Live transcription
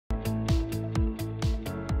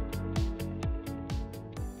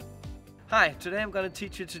Hi, today I'm going to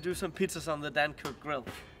teach you to do some pizzas on the Dancook Grill.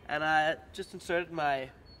 And I just inserted my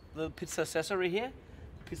little pizza accessory here,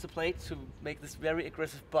 pizza plate, to make this very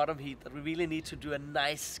aggressive bottom heat that we really need to do a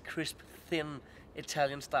nice, crisp, thin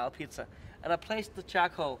Italian style pizza. And I placed the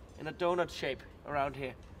charcoal in a donut shape around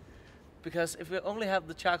here. Because if we only have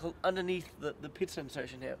the charcoal underneath the pizza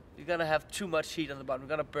insertion here, you're going to have too much heat on the bottom.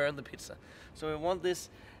 We're going to burn the pizza. So we want this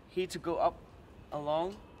heat to go up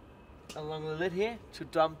along the lid here to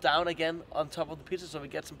dump down again on top of the pizza, so we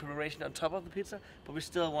get some preparation on top of the pizza, but we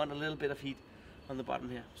still want a little bit of heat on the bottom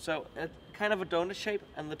here. So kind of a donut shape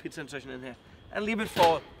and the pizza insertion in here. And leave it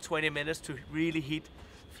for 20 minutes to really heat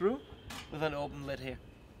through with an open lid here.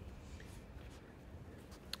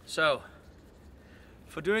 So,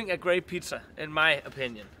 for doing a great pizza, in my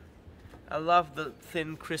opinion, I love the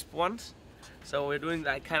thin, crisp ones. So we're doing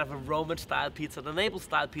like kind of a Roman style pizza. The Naples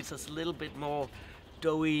style pizza is a little bit more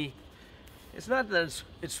doughy. It's not that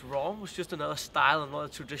it's wrong, it's just another style, another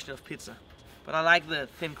tradition of pizza. But I like the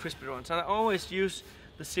thin, crispy ones. And I always use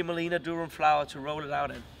the semolina durum flour to roll it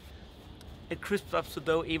out in. It crisps up the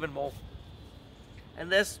dough even more.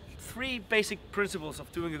 And there's 3 basic principles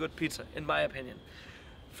of doing a good pizza, in my opinion.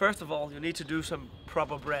 First of all, you need to do some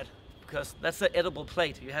proper bread, because that's the edible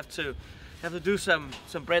plate. You have to do some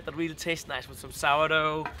bread that really tastes nice with some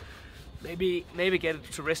sourdough. Maybe get it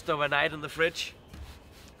to rest overnight in the fridge.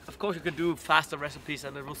 Of course, you can do faster recipes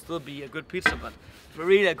and it will still be a good pizza, but if we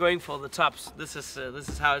really are going for the tops, this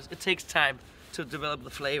is how it takes time to develop the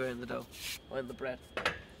flavor in the dough or in the bread.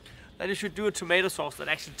 Then you should do a tomato sauce that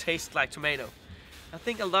actually tastes like tomato. I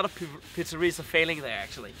think a lot of pizzerias are failing there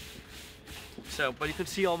actually. So, but you can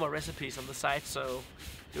see all my recipes on the site, so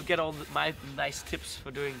you'll get all my nice tips for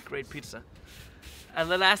doing great pizza. And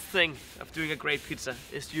the last thing of doing a great pizza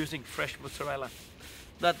is using fresh mozzarella,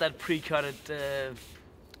 not that pre-cutted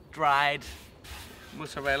dried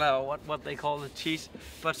mozzarella or what they call the cheese,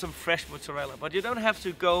 but some fresh mozzarella. But you don't have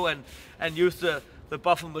to go and use the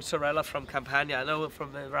buffalo mozzarella from Campania. I know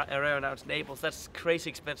from the area now it's Naples. That's crazy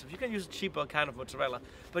expensive. You can use a cheaper kind of mozzarella,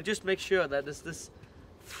 but just make sure that it's this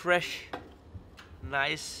fresh,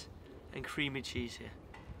 nice and creamy cheese here.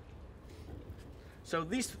 So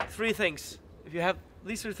these 3 things, if you have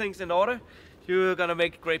these 3 things in order, you're gonna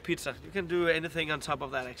make great pizza. You can do anything on top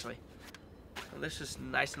of that actually. And this is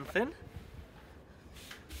nice and thin.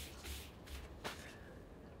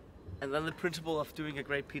 And then the principle of doing a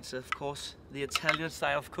great pizza, of course, the Italian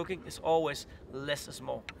style of cooking is always less is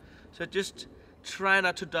more. So just try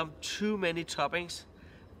not to dump too many toppings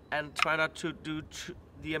and try not to do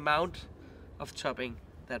the amount of topping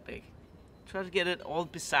that big. Try to get it all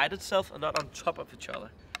beside itself and not on top of each other.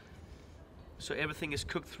 So everything is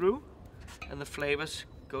cooked through and the flavors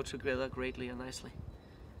go together greatly and nicely.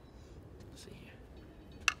 Let's see here.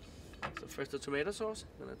 So first the tomato sauce,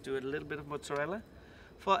 I'm gonna do a little bit of mozzarella.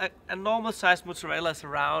 For a normal sized mozzarella is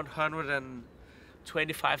around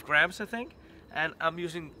 125 grams I think. And I'm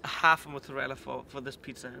using half a mozzarella for this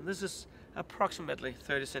pizza. And this is approximately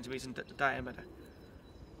 30 centimeters in diameter.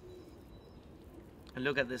 And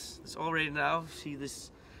look at this. It's already now, see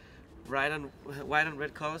this white and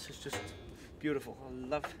red colors. It's just beautiful. I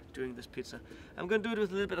love doing this pizza. I'm going to do it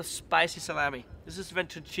with a little bit of spicy salami. This is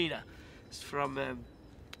ventricina. It's from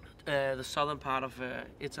the southern part of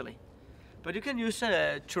Italy. But you can use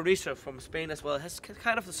chorizo from Spain as well. It has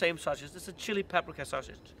kind of the same sausage. It's a chili paprika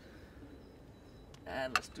sausage.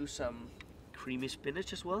 And let's do some creamy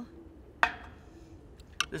spinach as well.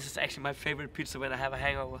 This is actually my favorite pizza when I have a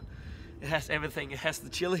hangover. It has everything. It has the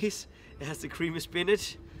chilies, it has the creamy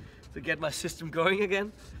spinach to get my system going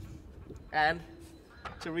again. And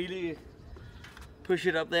to really push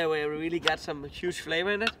it up there where we really got some huge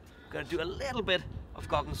flavor in it, I'm gonna do a little bit of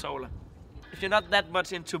gorgonzola. If you're not that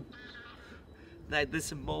much into like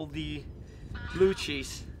this moldy blue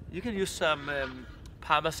cheese, you can use some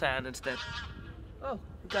parmesan instead. Oh,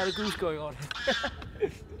 we got a goose going on.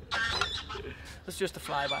 That's just a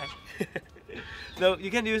flyby. No,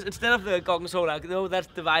 you can use, instead of the gorgonzola, I know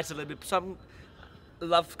that divides a little bit. Some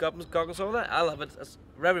love gorgonzola, I love it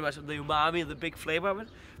very much, the umami, the big flavor of it.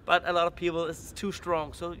 But a lot of people, it's too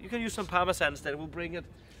strong. So you can use some parmesan instead, it will bring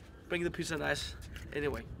the pizza nice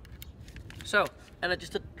anyway. So, and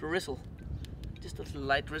just a drizzle, just a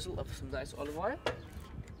light drizzle of some nice olive oil.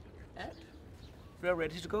 And we are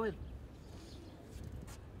ready to go in.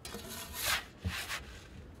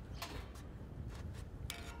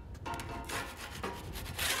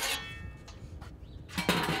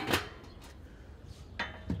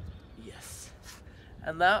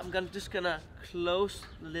 And now I'm just gonna close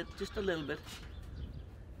the lid just a little bit.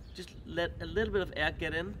 just let a little bit of air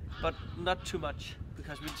get in, but not too much,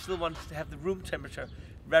 because we still want to have the room temperature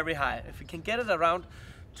very high. If we can get it around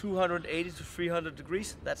 280 to 300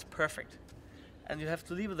 degrees, that's perfect. And you have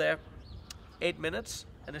to leave it there 8 minutes,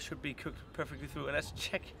 and it should be cooked perfectly through. And let's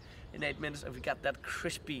check in 8 minutes if we got that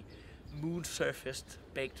crispy, moon-surfaced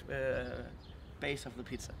baked base of the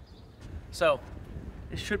pizza. So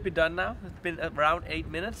it should be done now. It's been around 8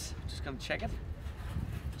 minutes. Just gonna check it.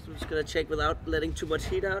 So I'm just gonna check without letting too much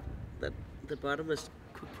heat out that the bottom is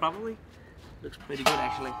cooked properly. Looks pretty good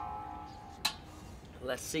actually.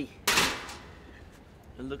 Let's see.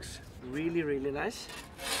 It looks really, really nice.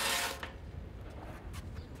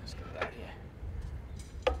 Let's get it out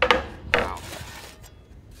here. Wow.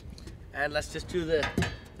 And let's just do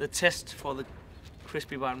the test for the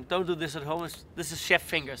crispy bottom. Don't do this at home. This is chef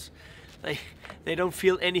fingers. They don't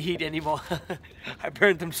feel any heat anymore. I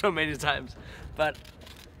burned them so many times. But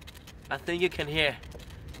I think you can hear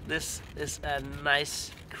this is a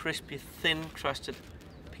nice, crispy, thin crusted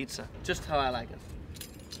pizza. Just how I like it.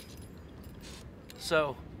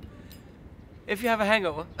 So, if you have a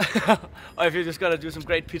hangover, or if you're just gonna do some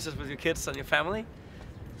great pizzas with your kids and your family,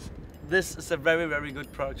 this is a very, very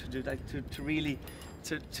good product to do, like to really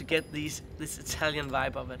get this Italian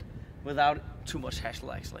vibe of it without too much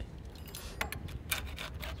hassle actually.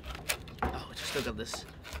 Oh, just look at this.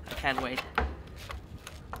 I can't wait.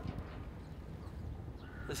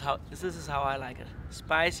 This is how I like it.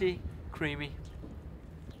 Spicy, creamy,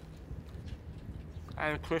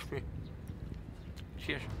 and crispy.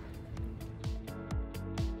 Cheers.